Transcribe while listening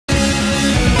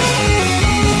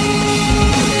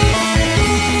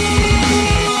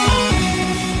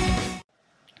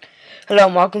Hello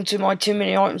and welcome to my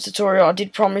 2.8.1 tutorial. I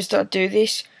did promise that I'd do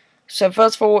this. So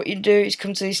first of all, what you do is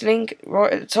come to this link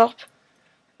right at the top,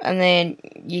 and then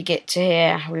you get to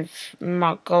here with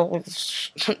my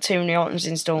goals 2.8.1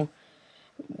 installed.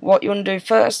 What you want to do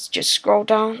first, just scroll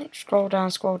down. Keep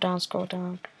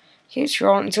scrolling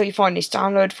until you find this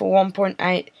download for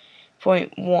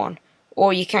 1.8.1,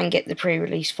 or you can get the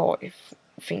pre-release 5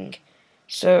 thing.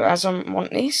 So as I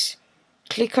want this,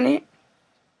 click on it.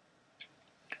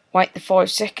 Wait the 5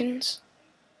 seconds.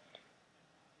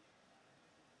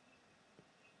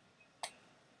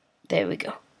 There we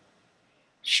go.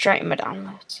 Straight in my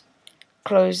downloads.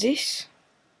 Close this.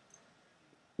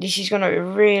 This is going to be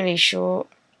really short.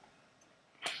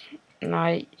 And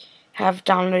I have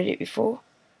downloaded it before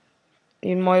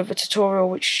in my other tutorial,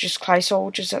 which is just clay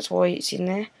soldiers. That's why it's in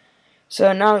there.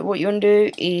 So now what you want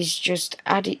to do is just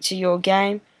add it to your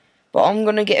game. But I'm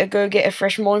going to go get a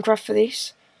fresh Minecraft for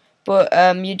this. But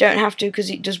you don't have to,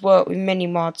 because it does work with many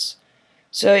mods.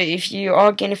 So if you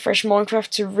are getting a fresh Minecraft,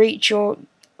 to reach your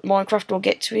Minecraft or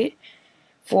get to it,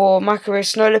 for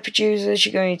macOS Leopard users,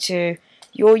 you're going to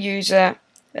your user,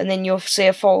 and then you'll see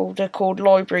a folder called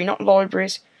library, not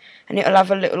libraries, and it'll have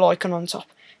a little icon on top.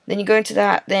 Then you go into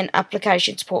that, then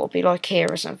application support will be like here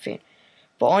or something.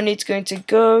 But I need to go into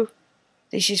Go.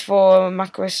 This is for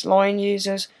macOS Lion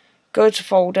users. Go to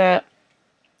folder.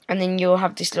 And then you'll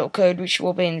have this little code which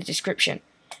will be in the description.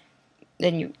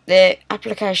 Then the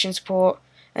application support,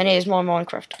 and here's my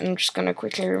Minecraft. I'm just going to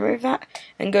quickly remove that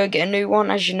and go get a new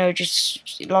one. As you know,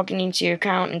 just logging into your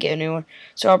account and get a new one.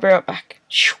 So I'll be right back.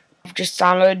 I've just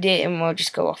downloaded it and we'll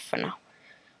just go off for now.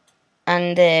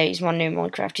 And there is my new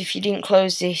Minecraft. If you didn't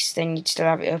close this, then you'd still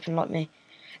have it open like me.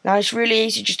 Now it's really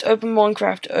easy. Just open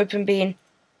Minecraft, open bin,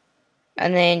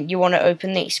 and then you want to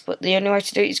open this, but the only way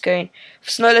to do it is going for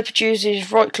Snow Leopard users,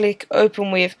 right click,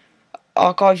 open with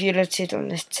archive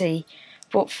utility.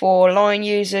 But for Lion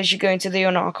users, you go into the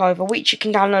unarchiver, which you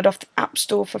can download off the App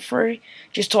Store for free.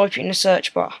 Just type it in the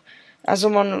search bar. As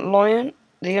I'm on Lion,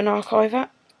 the unarchiver,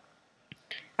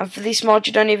 and for this mod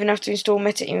you don't even have to install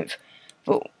MetaInf.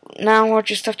 But now I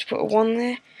just have to put a 1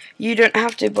 there. You don't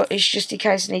have to, but it's just in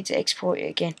case I need to export it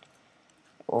again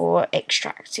or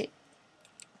extract it.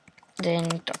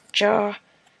 Then .jar,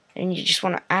 and you just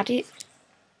want to add it,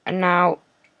 and now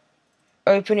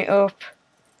open it up,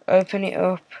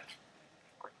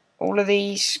 all of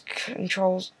these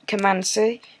controls, Command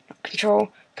C, not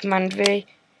Control, Command V,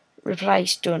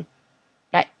 replace, done.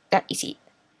 That is it.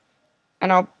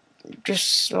 And I'll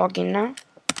just log in now.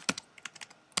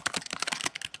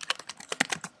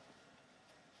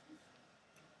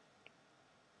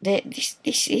 There, this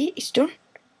is it, it's done.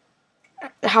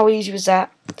 How easy was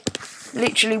that?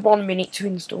 Literally 1 minute to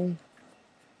install.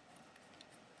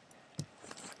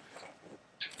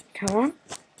 Come on.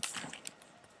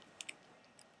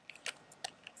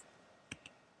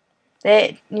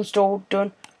 There, installed,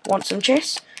 done. Want some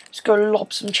chests? Let's go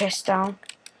lob some chests down.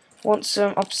 Want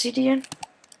some obsidian?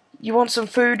 You want some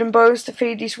food and bones to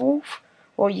feed this wolf?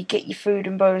 Or you get your food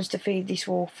and bones to feed this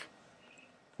wolf,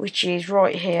 which is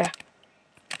right here.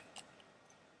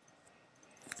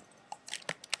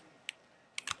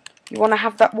 You want to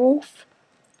have that wolf?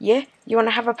 Yeah? You want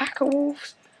to have a pack of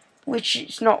wolves? Which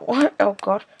is not... Oh,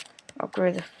 God. I'll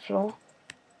grow the floor.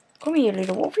 Come here,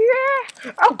 little wolf.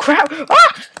 Yeah! Oh, crap!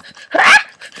 Ah! Ah!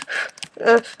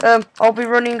 I'll be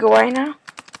running away now.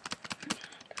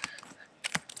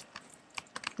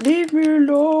 Leave me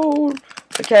alone.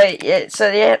 Okay, yeah,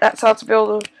 so yeah, that's how to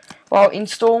build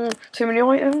install too many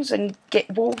items and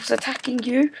get wolves attacking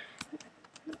you.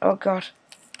 Oh, God.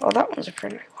 Oh, that one's a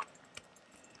friendly one.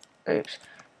 Oops.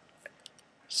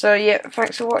 So yeah,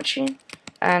 thanks for watching,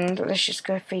 and let's just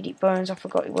go feed it bones. I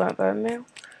forgot it weren't bone meal.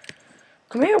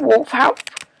 Come here, wolf, help!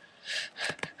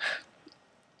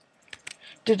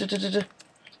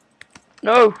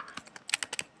 No!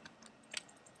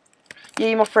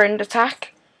 Yeah, my friend,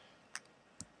 attack!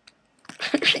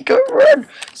 Go run!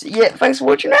 So yeah, thanks for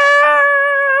watching.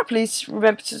 Please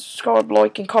remember to subscribe,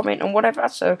 like, and comment, and whatever.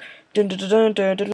 So